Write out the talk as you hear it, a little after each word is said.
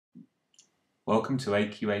Welcome to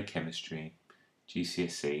AQA Chemistry,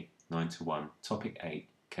 GCSE 9 to 1, Topic 8,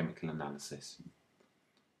 Chemical Analysis.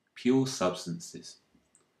 Pure substances.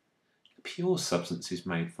 A pure substance is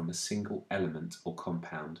made from a single element or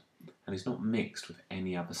compound and is not mixed with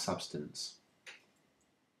any other substance.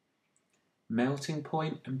 Melting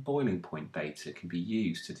point and boiling point data can be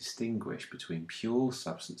used to distinguish between pure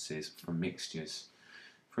substances from mixtures.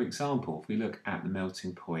 For example, if we look at the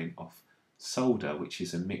melting point of solder, which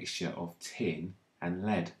is a mixture of tin and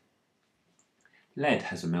lead. Lead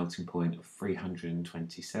has a melting point of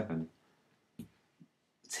 327.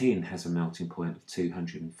 Tin has a melting point of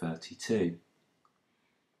 232.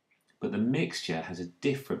 But the mixture has a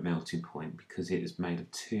different melting point because it is made of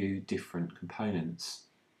two different components.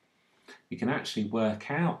 We can actually work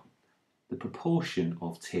out the proportion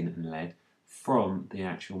of tin and lead from the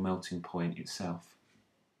actual melting point itself.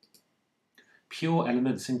 Pure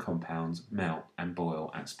elements and compounds melt and boil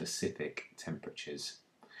at specific temperatures,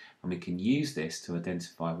 and we can use this to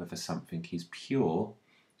identify whether something is pure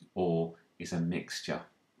or is a mixture.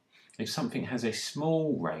 If something has a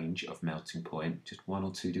small range of melting point, just 1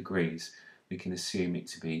 or 2 degrees, we can assume it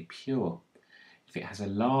to be pure. If it has a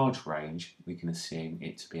large range, we can assume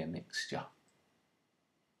it to be a mixture.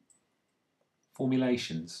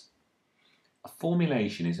 Formulations. A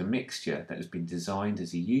formulation is a mixture that has been designed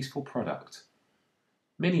as a useful product.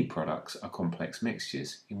 Many products are complex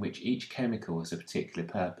mixtures in which each chemical has a particular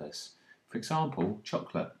purpose. For example,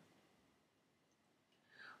 chocolate.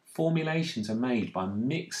 Formulations are made by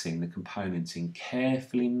mixing the components in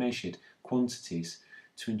carefully measured quantities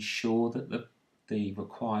to ensure that the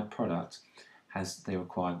required product has the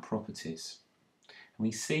required properties. And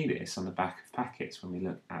we see this on the back of packets when we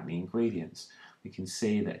look at the ingredients. We can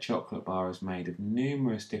see that a chocolate bar is made of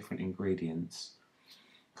numerous different ingredients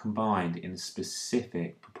combined in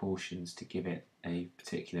specific proportions to give it a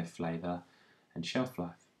particular flavour and shelf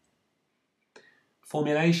life.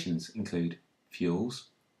 Formulations include fuels,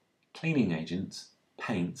 cleaning agents,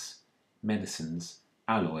 paints, medicines,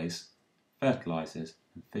 alloys, fertilisers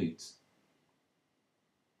and foods.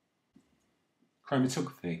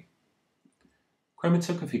 Chromatography.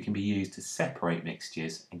 Chromatography can be used to separate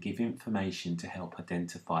mixtures and give information to help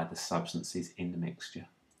identify the substances in the mixture.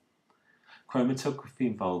 Chromatography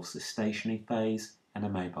involves the stationary phase and a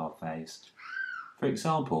mobile phase. For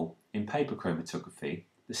example, in paper chromatography,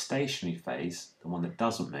 the stationary phase, the one that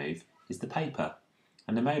doesn't move, is the paper,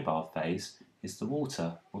 and the mobile phase is the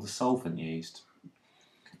water or the solvent used.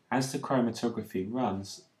 As the chromatography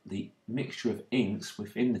runs, the mixture of inks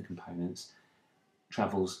within the components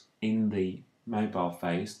travels in the mobile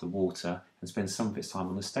phase, the water, and spends some of its time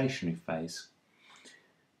on the stationary phase.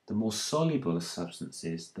 The more soluble a substance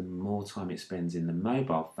is, the more time it spends in the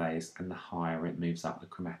mobile phase and the higher it moves up the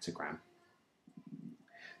chromatogram.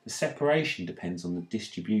 The separation depends on the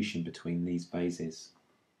distribution between these phases.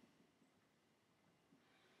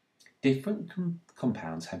 Different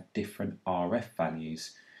compounds have different RF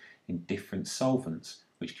values in different solvents,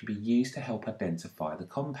 which can be used to help identify the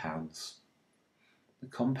compounds. The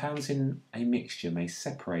compounds in a mixture may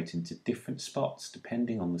separate into different spots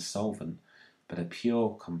depending on the solvent, but a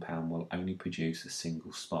pure compound will only produce a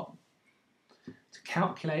single spot. To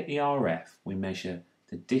calculate the RF, we measure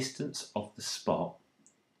the distance of the spot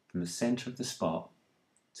from the centre of the spot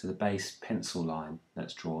to the base pencil line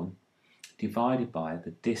that's drawn, divided by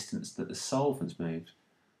the distance that the solvent's moved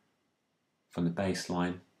from the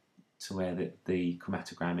baseline to where the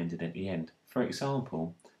chromatogram ended at the end. For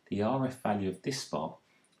example, the RF value of this spot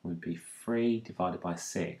would be 3 divided by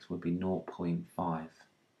 6 would be 0.5.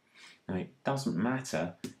 Now it doesn't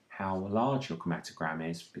matter how large your chromatogram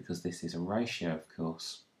is because this is a ratio, of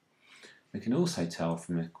course. We can also tell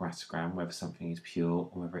from the chromatogram whether something is pure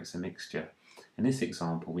or whether it's a mixture. In this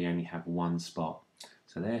example we only have one spot,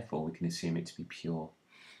 so therefore we can assume it to be pure.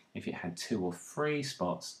 If it had 2 or 3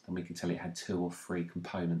 spots, then we can tell it had 2 or 3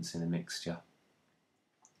 components in a mixture.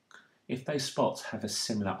 If those spots have a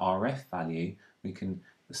similar RF value, we can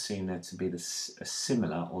assume there to be a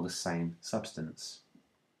similar or the same substance.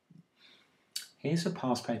 Here's a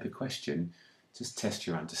past paper question to test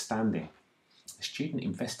your understanding. A student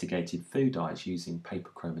investigated food dyes using paper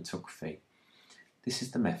chromatography. This is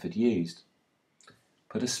the method used.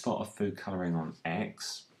 Put a spot of food colouring on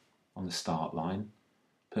X on the start line.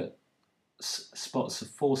 Put spots of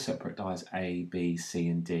 4 separate dyes A, B, C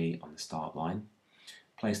and D on the start line.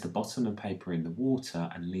 Place the bottom of the paper in the water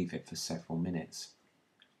and leave it for several minutes.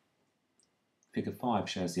 Figure 5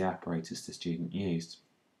 shows the apparatus the student used.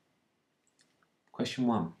 Question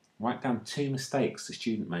 1. Write down 2 mistakes the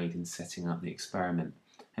student made in setting up the experiment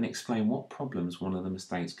and explain what problems one of the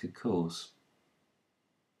mistakes could cause.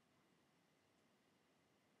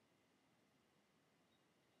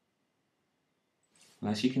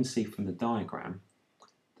 Well, as you can see from the diagram,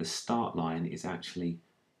 the start line is actually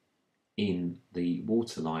in the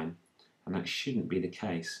water line, and that shouldn't be the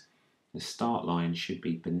case. The start line should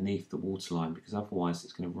be beneath the water line, because otherwise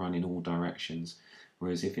it's going to run in all directions,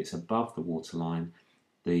 whereas if it's above the water line,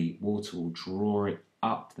 the water will draw it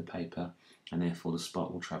up the paper and therefore the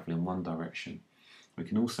spot will travel in one direction. We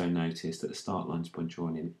can also notice that the start line's been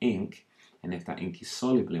drawn in ink, and if that ink is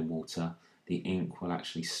soluble in water, the ink will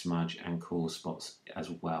actually smudge and cause spots as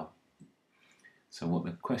well. So what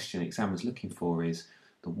the question examiner's looking for is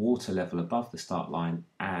the water level above the start line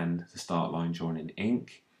and the start line drawn in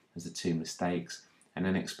ink as the two mistakes, and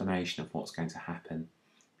an explanation of what's going to happen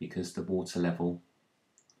because the water level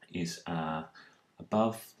is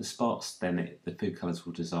above the spots, then the food colours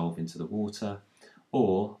will dissolve into the water,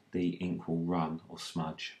 or the ink will run or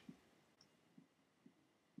smudge.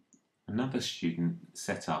 Another student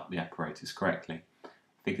set up the apparatus correctly.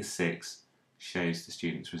 Figure 6 shows the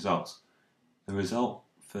student's results. The result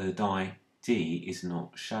for die D is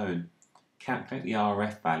not shown. Calculate the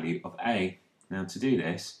RF value of A. Now to do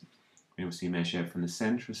this, we obviously measure from the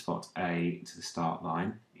centre of spot A to the start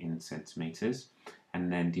line in centimetres,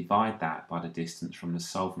 and then divide that by the distance from the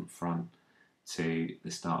solvent front to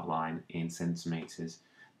the start line in centimetres.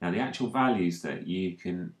 Now the actual values that you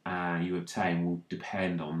obtain will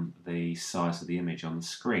depend on the size of the image on the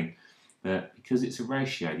screen, but because it's a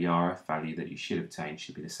ratio, the RF value that you should obtain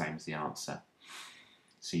should be the same as the answer.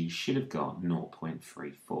 So you should have got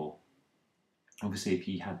 0.34. Obviously if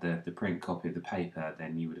you had the print copy of the paper,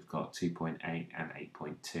 then you would have got 2.8 and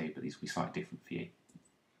 8.2, but these will be slightly different for you.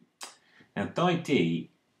 Now die D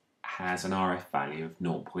has an RF value of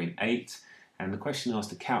 0.8, and the question asks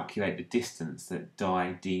to calculate the distance that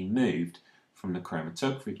die D moved from the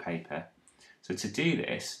chromatography paper. So to do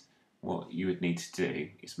this, what you would need to do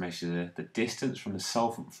is measure the distance from the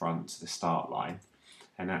solvent front to the start line,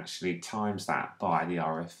 and actually times that by the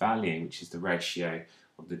RF value, which is the ratio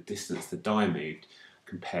of the distance the dye moved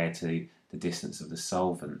compared to the distance of the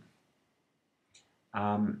solvent.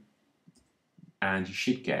 And you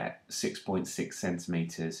should get 6.6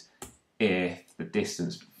 centimetres if the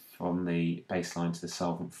distance from the baseline to the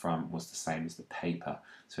solvent front was the same as the paper.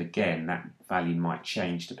 So again, that value might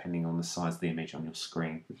change depending on the size of the image on your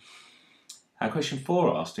screen. Question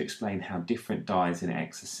 4 asks to explain how different dyes in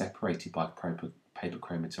X are separated by paper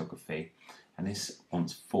chromatography, and this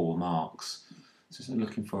wants 4 marks. So I'm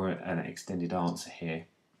looking for an extended answer here.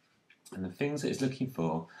 And the things that it's looking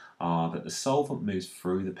for are that the solvent moves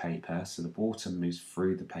through the paper, so the water moves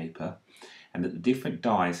through the paper, and that the different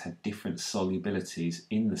dyes have different solubilities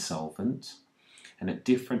in the solvent, and at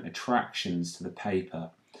different attractions to the paper.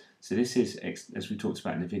 So this is, as we talked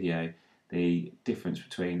about in the video, the difference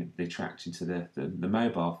between the attraction to the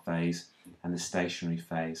mobile phase and the stationary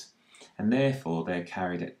phase. And therefore they're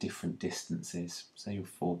carried at different distances. So your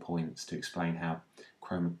 4 points to explain how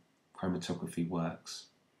chromatography works.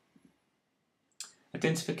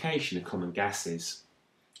 Identification of common gases.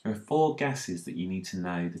 There are 4 gases that you need to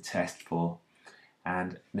know the test for,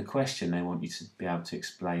 and in the question they want you to be able to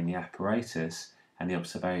explain the apparatus and the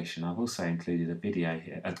observation. I've also included a video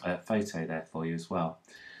here, a photo there for you as well.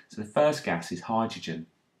 So the first gas is hydrogen,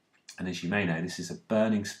 and as you may know, this is a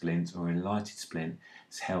burning splint or a lighted splint.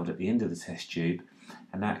 It's held at the end of the test tube,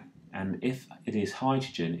 and if it is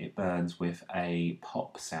hydrogen, it burns with a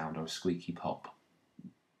pop sound or a squeaky pop.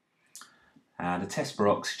 The test for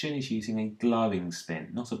oxygen is using a glowing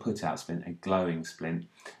splint, not a put-out splint, a glowing splint,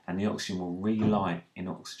 and the oxygen will relight in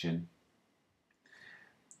oxygen.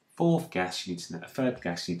 Third gas you need to know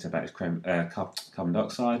about is carbon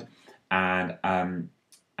dioxide,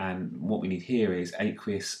 and what we need here is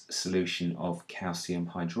aqueous solution of calcium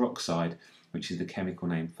hydroxide, which is the chemical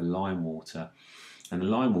name for lime water. And the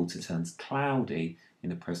lime water turns cloudy in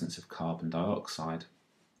the presence of carbon dioxide.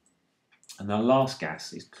 And the last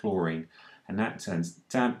gas is chlorine, and that turns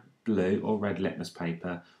damp blue or red litmus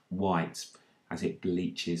paper white as it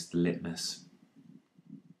bleaches the litmus.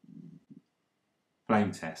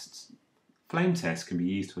 Flame tests. Flame tests can be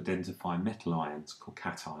used to identify metal ions called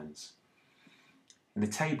cations. In the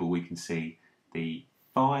table we can see the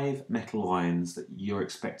 5 metal ions that you're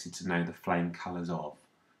expected to know the flame colours of.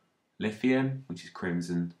 Lithium, which is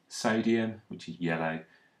crimson, sodium, which is yellow,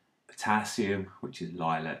 potassium, which is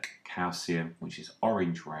lilac, calcium, which is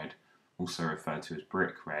orange-red, also referred to as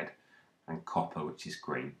brick red, and copper, which is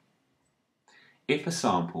green. If a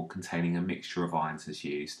sample containing a mixture of ions is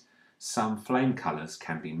used, some flame colours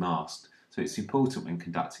can be masked, so it's important when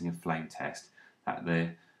conducting a flame test that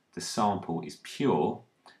the sample is pure,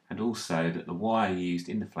 and also that the wire used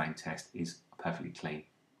in the flame test is perfectly clean.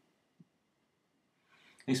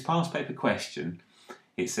 This past paper question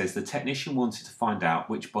It says the technician wanted to find out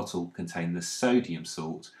which bottle contained the sodium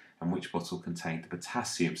salt and which bottle contained the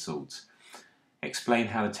potassium salt. Explain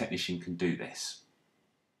how the technician can do this.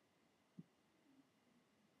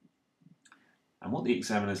 And what the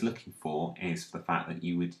examiner is looking for is the fact that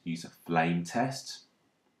you would use a flame test,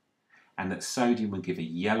 and that sodium would give a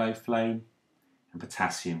yellow flame and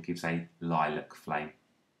potassium gives a lilac flame.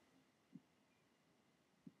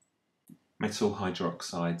 Metal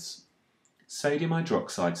hydroxides. Sodium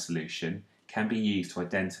hydroxide solution can be used to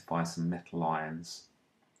identify some metal ions.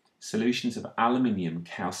 Solutions of aluminium,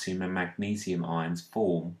 calcium and magnesium ions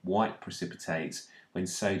form white precipitates when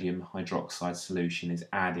sodium hydroxide solution is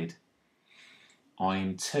added.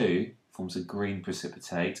 Iron 2 forms a green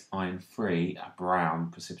precipitate, iron 3 a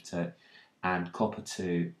brown precipitate, and copper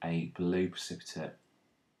 2 a blue precipitate.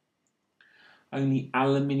 Only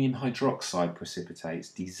aluminium hydroxide precipitates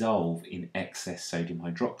dissolve in excess sodium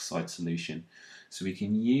hydroxide solution, so we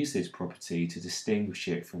can use this property to distinguish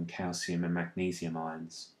it from calcium and magnesium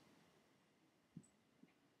ions.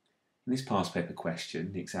 In this past paper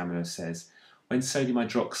question, the examiner says, when sodium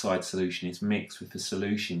hydroxide solution is mixed with a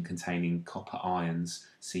solution containing copper ions,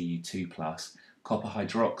 Cu2+, copper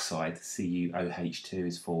hydroxide, CuOH2,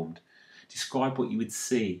 is formed. Describe what you would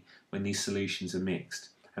see when these solutions are mixed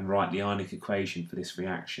and write the ionic equation for this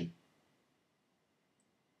reaction.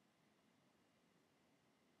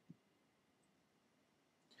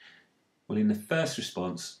 Well, in the first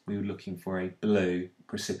response, we were looking for a blue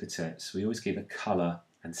precipitate, so we always give a colour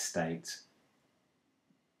and state.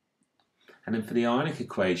 And then for the ionic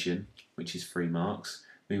equation, which is 3 marks,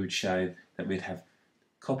 we would show that we'd have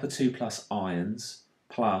copper 2 plus ions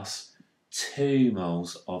plus 2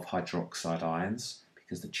 moles of hydroxide ions,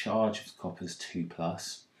 because the charge of copper is 2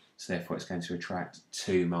 plus, so therefore it's going to attract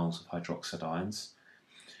 2 moles of hydroxide ions,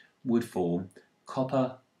 would form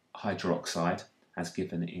copper hydroxide as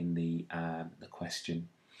given in the question.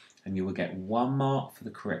 And you will get 1 mark for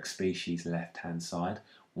the correct species left hand side,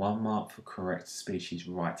 1 mark for correct species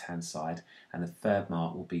right hand side, and the 3rd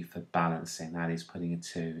mark will be for balancing, that is putting a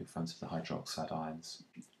 2 in front of the hydroxide ions.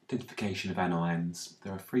 Identification of anions.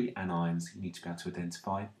 There are 3 anions you need to be able to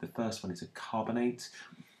identify. The first one is a carbonate.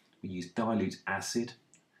 We use dilute acid.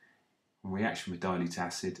 In reaction with dilute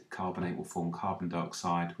acid, carbonate will form carbon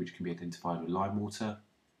dioxide, which can be identified with lime water.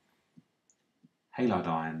 Halide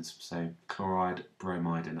ions, so chloride,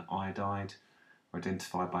 bromide and iodide, are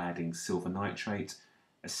identified by adding silver nitrate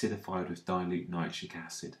acidified with dilute nitric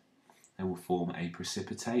acid. They will form a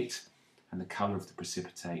precipitate, and the colour of the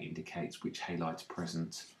precipitate indicates which halide is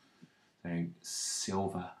present. So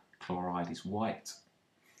silver chloride is white,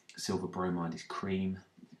 silver bromide is cream,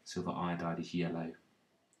 silver iodide is yellow.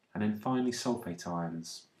 And then finally sulfate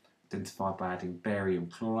ions, identified by adding barium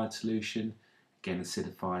chloride solution, again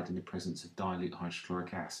acidified in the presence of dilute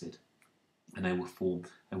hydrochloric acid, and they will form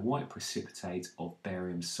a white precipitate of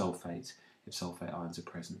barium sulfate if sulfate ions are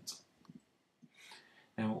present.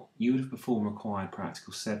 Now, you would have performed required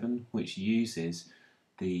practical 7, which uses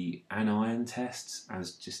the anion tests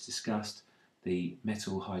as just discussed, the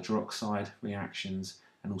metal hydroxide reactions,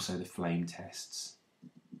 and also the flame tests.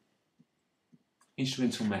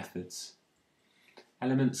 Instrumental methods.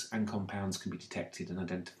 Elements and compounds can be detected and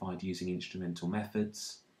identified using instrumental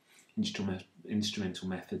methods. Instrumental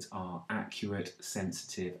methods are accurate,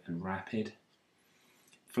 sensitive and rapid.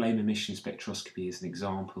 Flame emission spectroscopy is an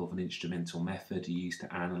example of an instrumental method used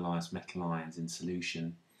to analyse metal ions in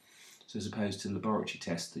solution. So as opposed to the laboratory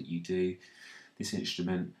tests that you do, this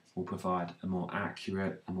instrument will provide a more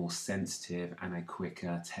accurate, a more sensitive and a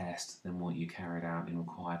quicker test than what you carried out in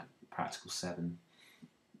required practical 7.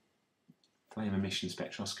 Flame emission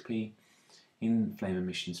spectroscopy. In flame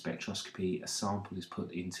emission spectroscopy, a sample is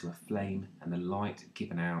put into a flame and the light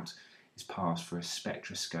given out is passed for a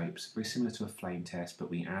spectroscope. So very similar to a flame test, but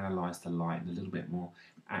we analyse the light in a little bit more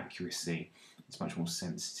accuracy. It's much more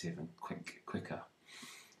sensitive and quicker.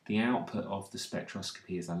 The output of the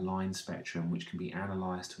spectroscopy is a line spectrum which can be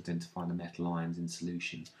analysed to identify the metal ions in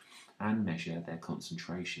solution and measure their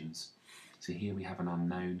concentrations. So here we have an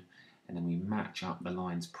unknown, and then we match up the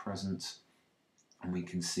lines present, and we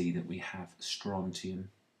can see that we have strontium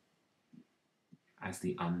as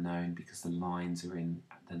the unknown because the lines are in,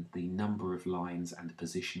 the number of lines and the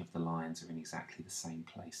position of the lines are in exactly the same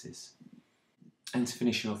places. And to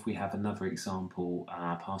finish off, we have another example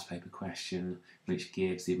past paper question which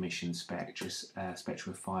gives the emission spectra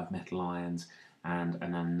of 5 metal ions and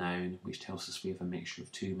an unknown, which tells us we have a mixture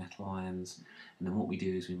of 2 metal ions. And then what we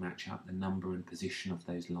do is we match up the number and position of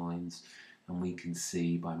those lines, and we can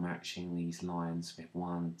see by matching these lines, we have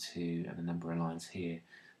 1, 2 and a number of lines here,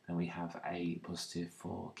 then we have a positive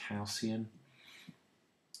for calcium,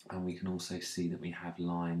 And we can also see that we have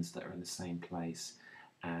lines that are in the same place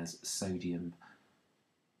as sodium.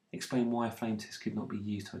 Explain why a flame test could not be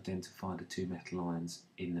used to identify the two metal ions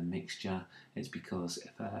in the mixture. It's because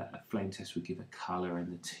if a flame test would give a colour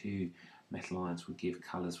and the two metal ions would give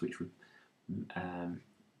colours which would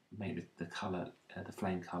make the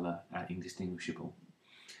flame colour indistinguishable.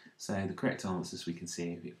 So the correct answers we can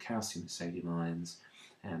see are calcium and sodium ions,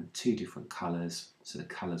 two different colours, so the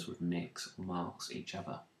colours would mix or mask each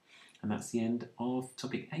other. And that's the end of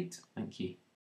topic 8. Thank you.